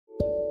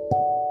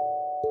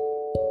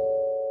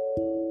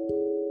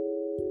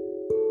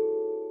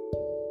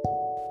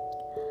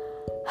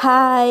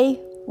Hi,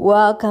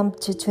 welcome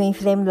to Twin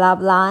Flame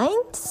Love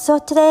Line. So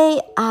today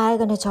I'm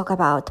going to talk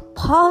about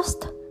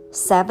post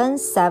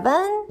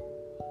 77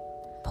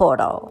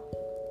 portal.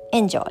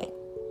 Enjoy.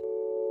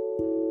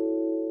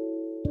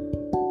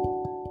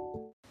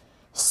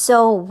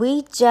 So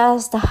we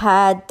just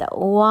had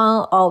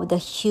one of the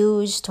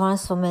huge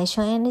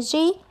transformation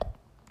energy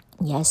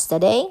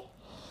yesterday.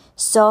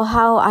 So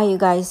how are you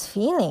guys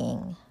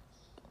feeling?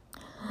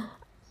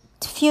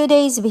 A few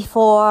days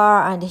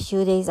before and a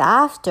few days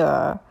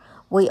after,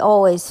 we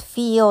always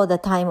feel the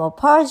time of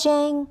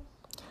purging.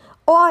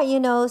 Or,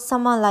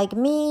 someone like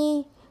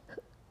me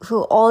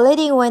who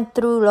already went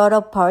through a lot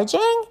of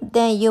purging,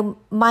 then you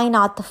might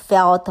not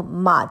felt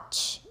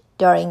much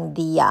during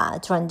the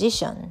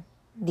transition,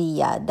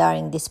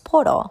 during this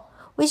portal,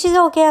 which is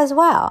okay as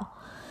well.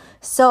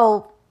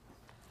 So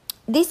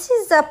this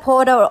is a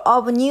portal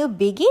of new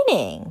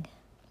beginning.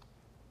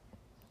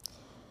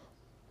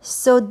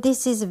 So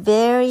this is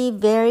very,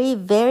 very,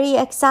 very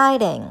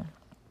exciting.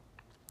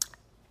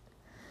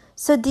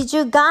 So did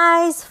you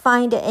guys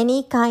find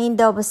any kind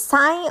of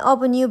sign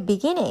of a new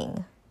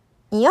beginning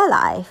in your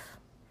life?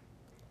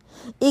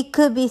 It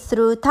could be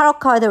through tarot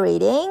card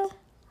reading,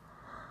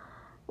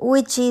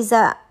 which is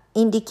an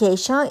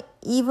indication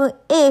even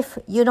if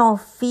you don't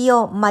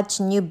feel much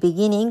new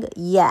beginning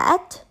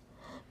yet,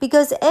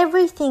 because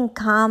everything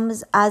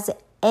comes as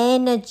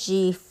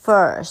energy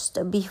first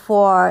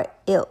before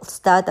it'll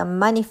start to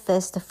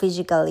manifest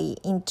physically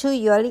into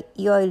your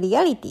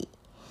reality.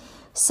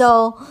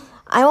 So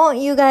I want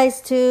you guys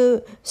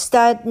to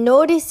start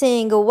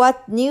noticing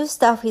what new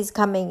stuff is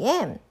coming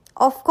in.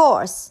 Of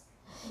course,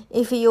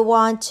 if you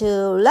want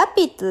to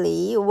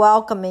rapidly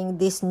welcoming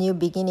this new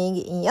beginning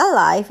in your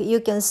life, you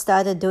can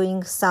start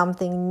doing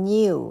something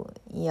new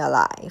in your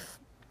life.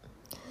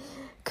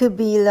 Could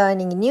be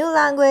learning new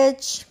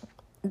language.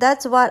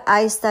 That's what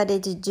I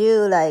started to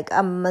do like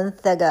a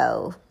month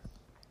ago.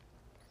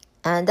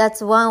 And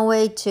that's one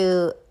way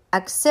to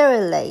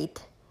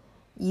accelerate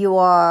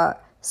your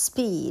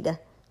speed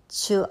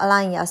to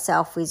align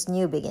yourself with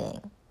new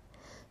beginning.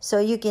 So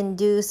you can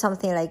do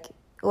something like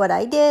what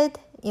I did,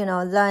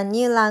 learn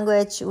new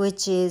language,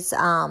 which is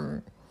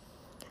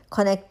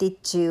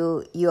connected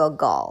to your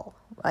goal,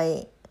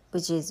 right?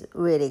 Which is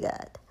really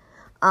good.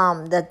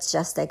 That's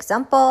just an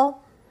example.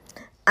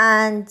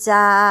 And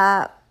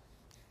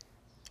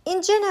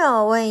in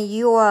general, when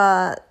you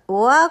are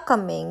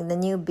welcoming the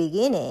new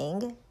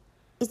beginning,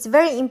 it's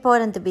very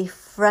important to be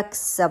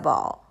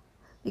flexible.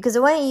 Because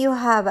when you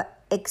have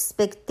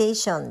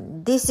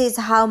expectation, this is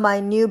how my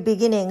new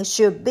beginning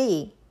should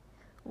be.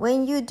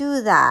 When you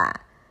do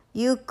that,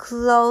 you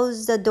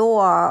close the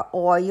door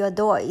or your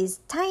door is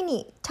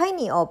tiny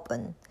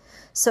open.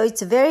 So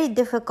it's very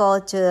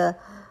difficult to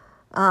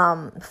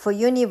for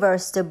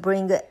universe to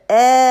bring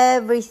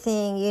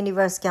everything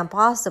universe can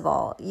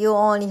possible. You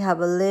only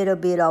have a little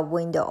bit of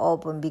window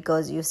open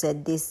because you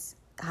said this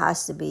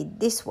has to be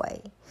this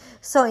way.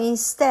 So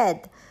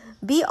instead,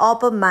 be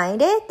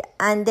open-minded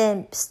and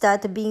then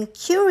start being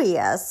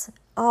curious.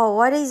 Oh,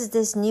 what is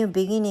this new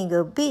beginning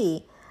will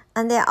be?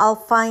 And then I'll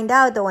find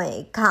out when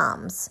it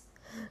comes.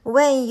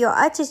 When your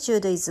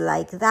attitude is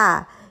like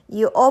that,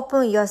 you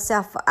open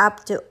yourself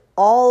up to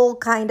all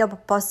kind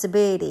of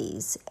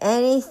possibilities.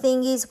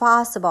 Anything is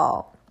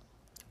possible,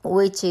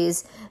 which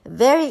is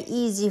very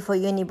easy for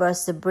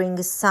universe to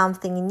bring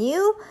something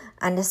new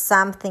and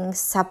something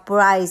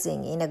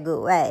surprising in a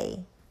good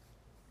way.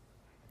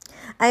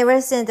 I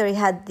recently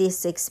had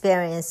this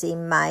experience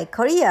in my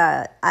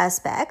career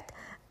aspect,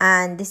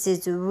 and this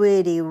is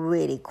really,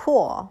 really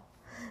cool.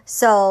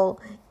 So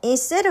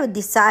instead of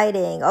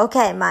deciding,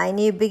 okay, my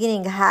new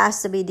beginning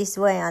has to be this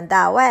way and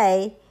that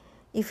way,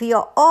 if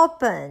you're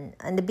open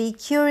and be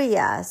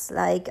curious,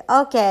 like,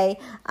 okay,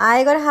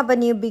 I'm going to have a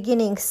new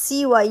beginning,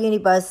 see what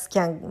universe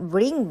can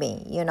bring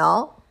me,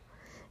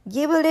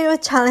 Give a little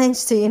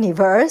challenge to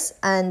universe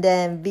and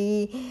then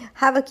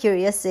have a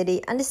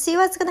curiosity and see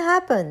what's going to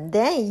happen.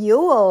 Then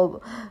you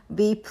will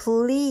be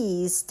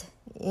pleased,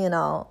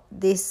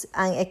 this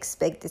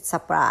unexpected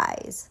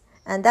surprise.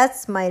 And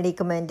that's my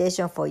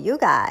recommendation for you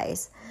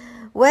guys.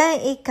 When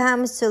it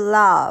comes to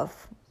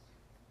love,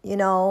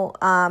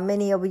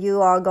 many of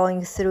you are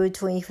going through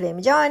twin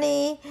flame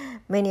journey.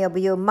 Many of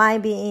you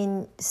might be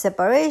in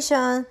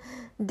separation.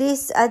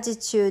 This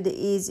attitude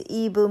is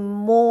even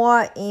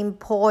more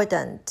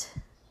important,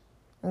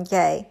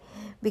 okay?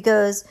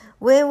 Because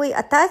when we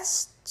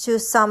attach to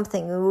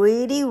something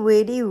really,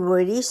 really,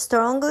 really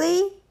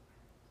strongly,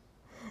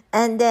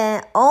 and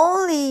then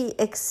only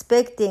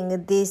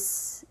expecting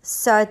this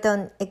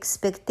certain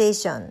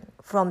expectation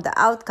from the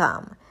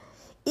outcome,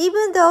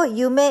 even though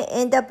you may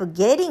end up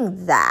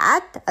getting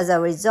that as a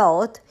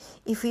result,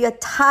 if you are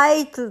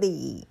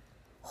tightly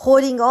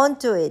holding on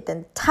to it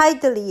and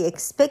tightly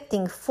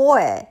expecting for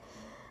it,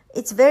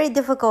 it's very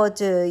difficult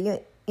to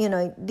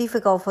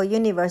difficult for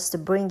universe to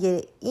bring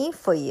it in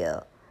for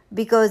you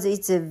because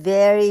it's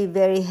very,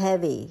 very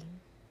heavy.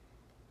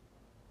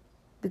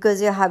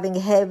 Because you're having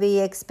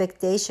heavy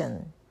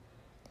expectation.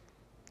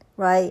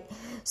 right?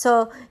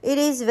 So it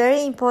is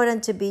very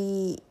important to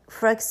be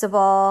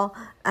flexible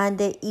and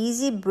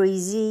easy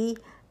breezy,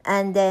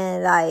 and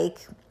then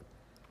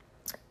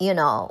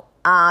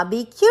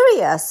be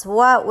curious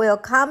what will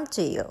come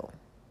to you.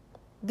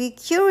 Be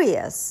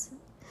curious.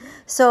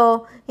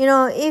 So,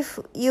 if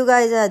you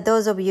guys are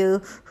those of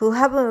you who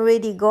haven't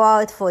really go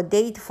out for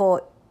date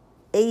for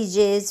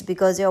ages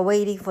because you're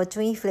waiting for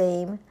twin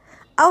flame,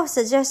 I would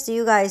suggest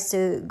you guys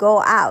to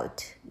go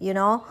out.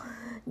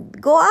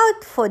 Go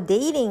out for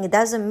dating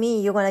doesn't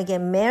mean you're gonna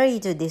get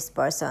married to this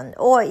person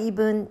or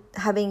even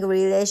having a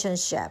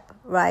relationship,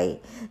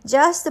 right?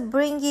 Just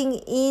bringing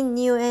in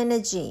new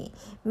energy,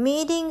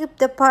 meeting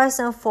the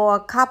person for a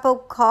cup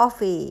of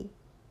coffee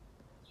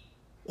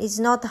is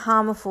not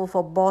harmful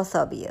for both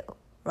of you,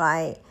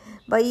 right?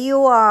 But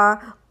you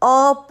are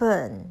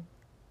open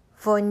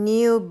for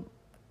new,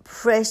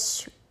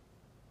 fresh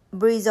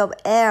breeze of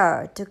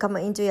air to come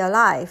into your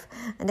life.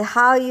 And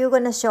how you're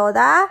going to show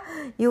that?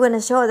 You're going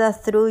to show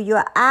that through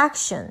your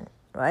action,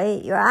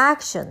 right? Your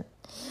action.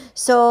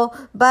 So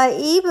by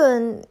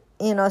even,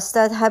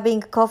 start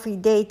having coffee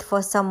date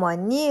for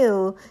someone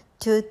new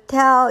to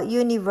tell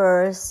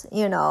universe,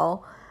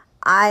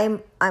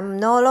 I'm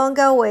no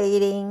longer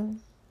waiting.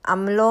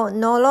 I'm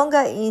no longer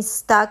in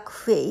stuck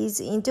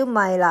phase into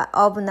my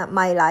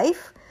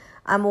life.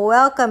 I'm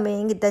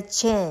welcoming the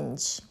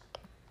change.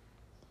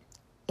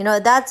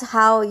 That's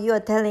how you're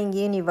telling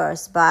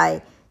universe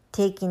by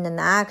taking an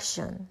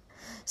action.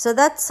 So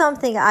that's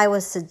something I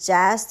would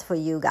suggest for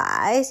you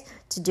guys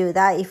to do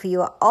that if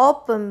you are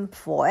open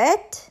for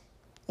it,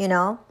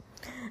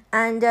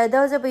 And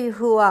those of you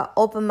who are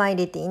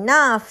open-minded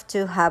enough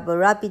to have a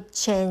rapid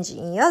change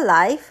in your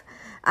life,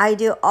 I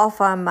do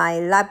offer my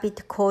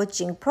rapid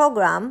coaching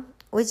program,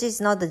 which is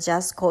not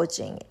just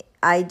coaching.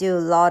 I do a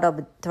lot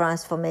of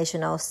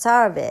transformational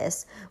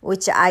service,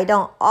 which I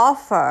don't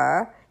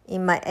offer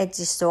in my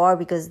Etsy store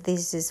because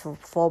this is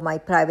for my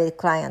private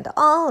client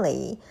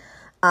only.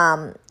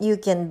 You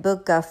can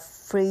book a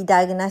free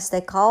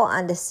diagnostic call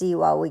and see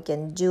what we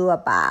can do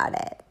about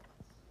it.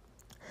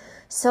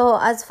 So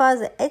as far as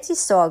the Etsy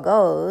store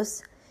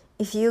goes,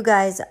 if you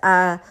guys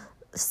are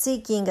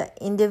seeking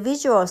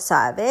individual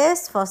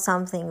service for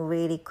something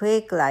really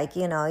quick, like,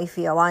 if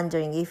you're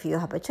wondering if you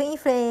have a twin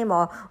flame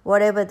or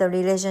whatever the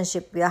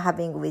relationship you're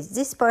having with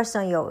this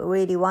person, you're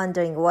really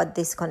wondering what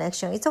this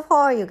connection is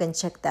for, you can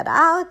check that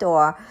out,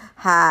 or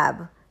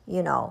have,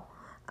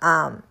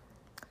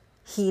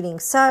 healing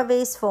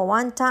service for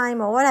one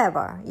time or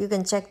whatever. You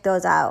can check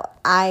those out.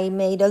 I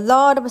made a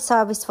lot of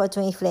service for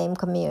twin flame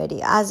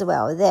community as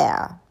well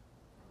there.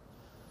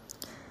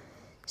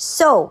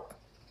 So,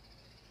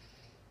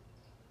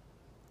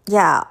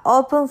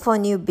 open for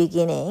new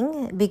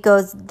beginning,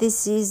 because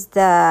this is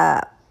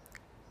the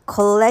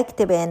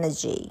collective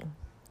energy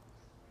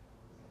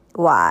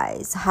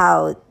wise,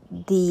 how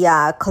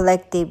the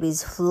collective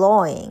is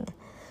flowing.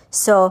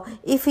 So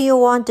if you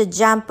want to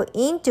jump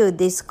into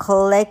this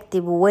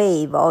collective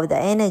wave of the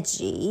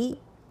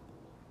energy,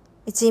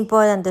 it's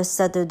important to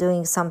start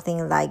doing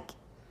something like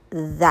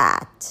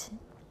that.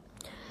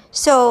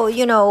 So,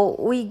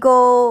 we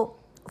go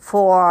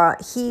for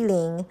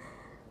healing.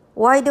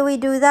 Why do we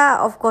do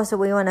that? Of course,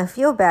 we want to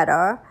feel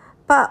better,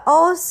 but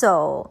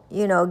also,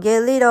 get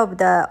rid of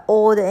the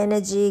old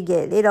energy,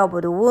 get rid of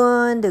the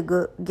wound,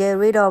 get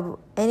rid of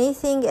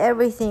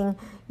everything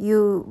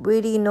you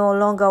really no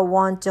longer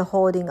want to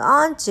holding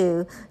on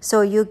to,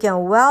 so you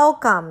can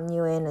welcome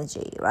new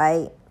energy,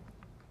 right?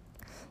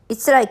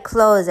 It's like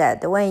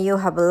closet. When you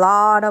have a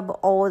lot of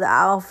old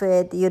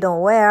outfit you don't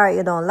wear,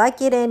 you don't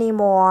like it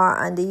anymore,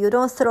 and you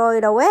don't throw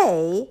it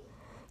away,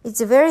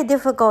 it's very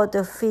difficult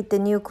to fit the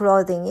new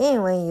clothing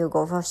in when you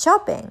go for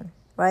shopping,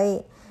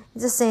 right?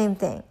 It's the same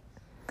thing.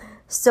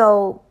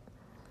 So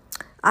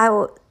I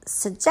would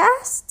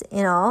suggest,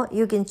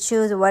 you can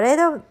choose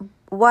whatever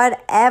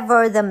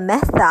the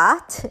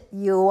method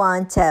you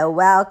want to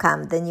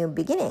welcome the new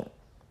beginning.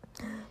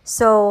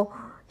 So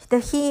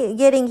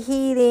getting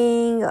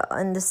healing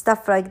and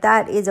stuff like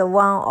that is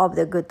one of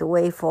the good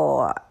way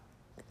for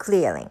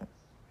clearing.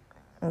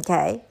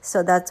 Okay,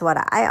 so that's what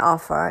I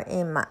offer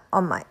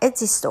on my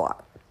Etsy store.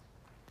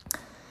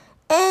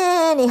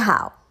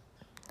 Anyhow,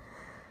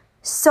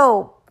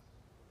 so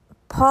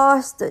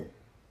post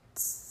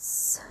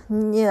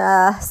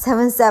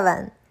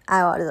 7/7,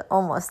 I would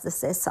almost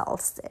say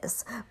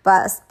solstice,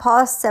 but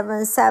post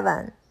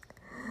 7/7,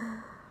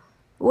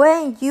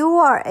 when you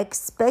are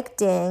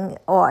experiencing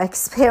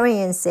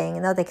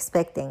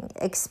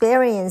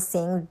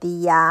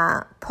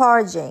the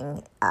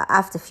purging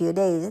after a few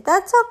days,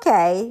 that's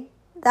okay.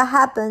 That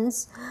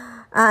happens.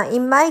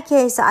 In my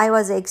case, I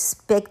was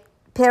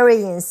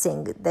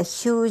experiencing the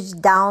huge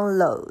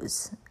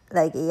downloads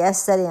like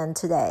yesterday and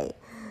today.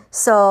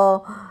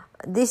 So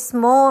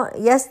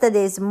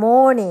yesterday's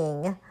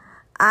morning,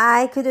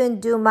 I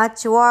couldn't do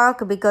much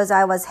work because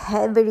I was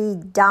heavily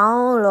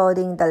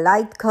downloading the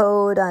light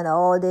code and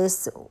all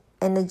this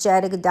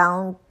energetic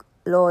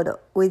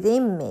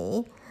within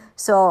me.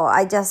 So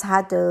I just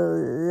had to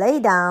lay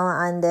down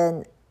and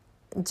then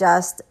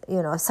just,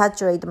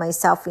 saturate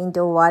myself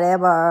into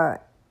whatever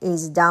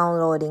is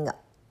downloading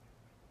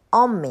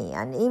on me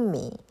and in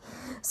me.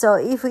 So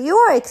if you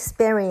are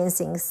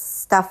experiencing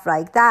stuff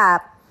like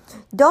that,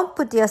 don't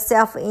put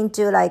yourself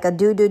into like a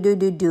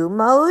do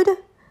mode,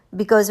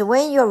 because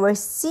when you're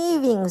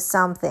receiving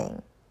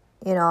something,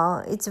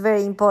 it's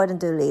very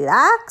important to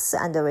relax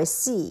and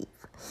receive.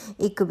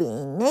 It could be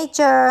in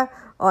nature,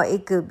 or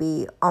it could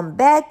be on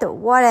bed,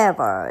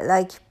 whatever.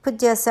 Like,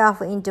 put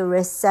yourself into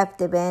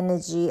receptive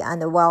energy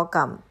and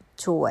welcome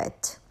to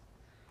it.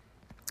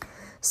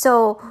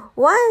 So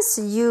once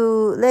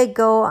you let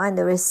go and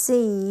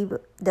receive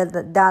the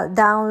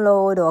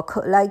download or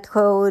light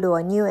code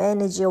or new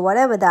energy or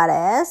whatever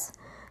that is,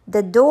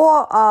 the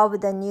door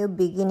of the new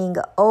beginning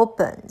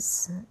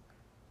opens.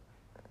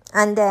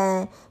 And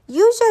then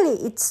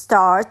usually it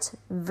starts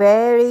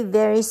very,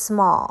 very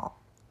small,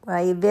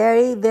 right?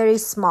 Very, very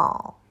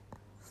small.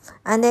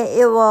 And then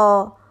it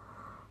will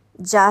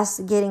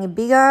just getting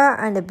bigger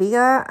and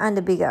bigger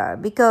and bigger,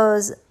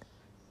 because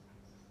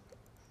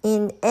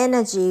in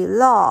energy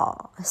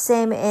law,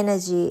 same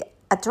energy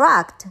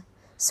attract.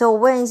 So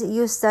when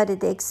you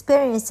started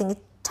experiencing a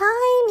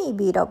tiny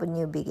bit of a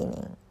new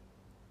beginning,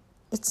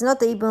 it's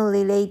not even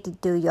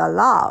related to your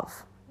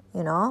love,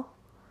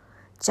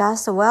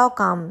 just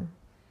welcome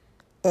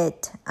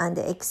it and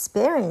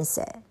experience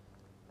it.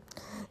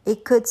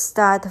 It could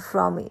start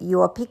from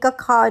your pick a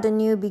card, a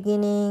new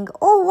beginning,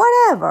 or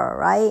whatever,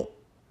 right?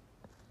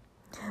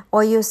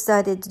 Or you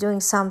started doing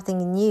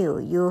something new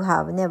you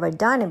have never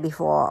done it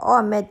before,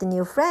 or met a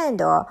new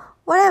friend, or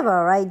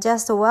whatever, right?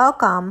 Just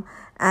welcome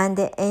and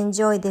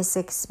enjoy this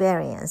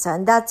experience.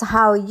 And that's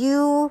how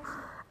you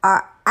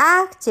are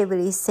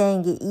actively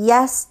saying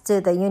yes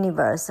to the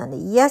universe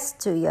and yes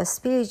to your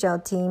spiritual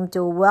team,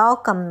 to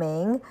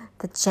welcoming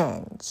the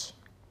change.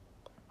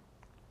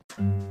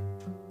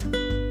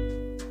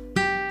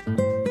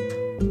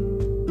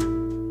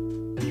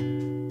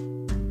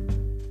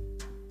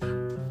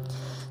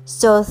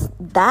 So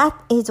that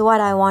is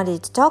what I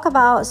wanted to talk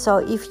about. So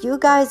if you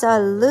guys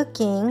are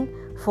looking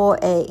for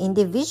an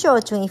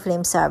individual twin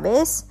flame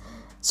service,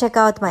 check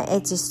out my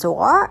Etsy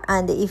store.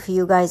 And if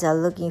you guys are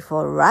looking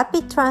for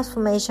rapid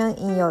transformation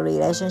in your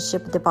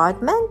relationship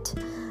department,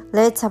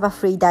 let's have a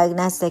free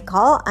diagnostic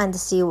call and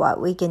see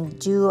what we can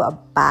do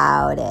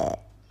about it.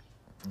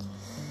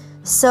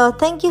 So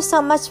thank you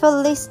so much for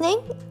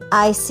listening.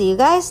 I see you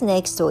guys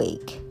next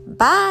week.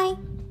 Bye.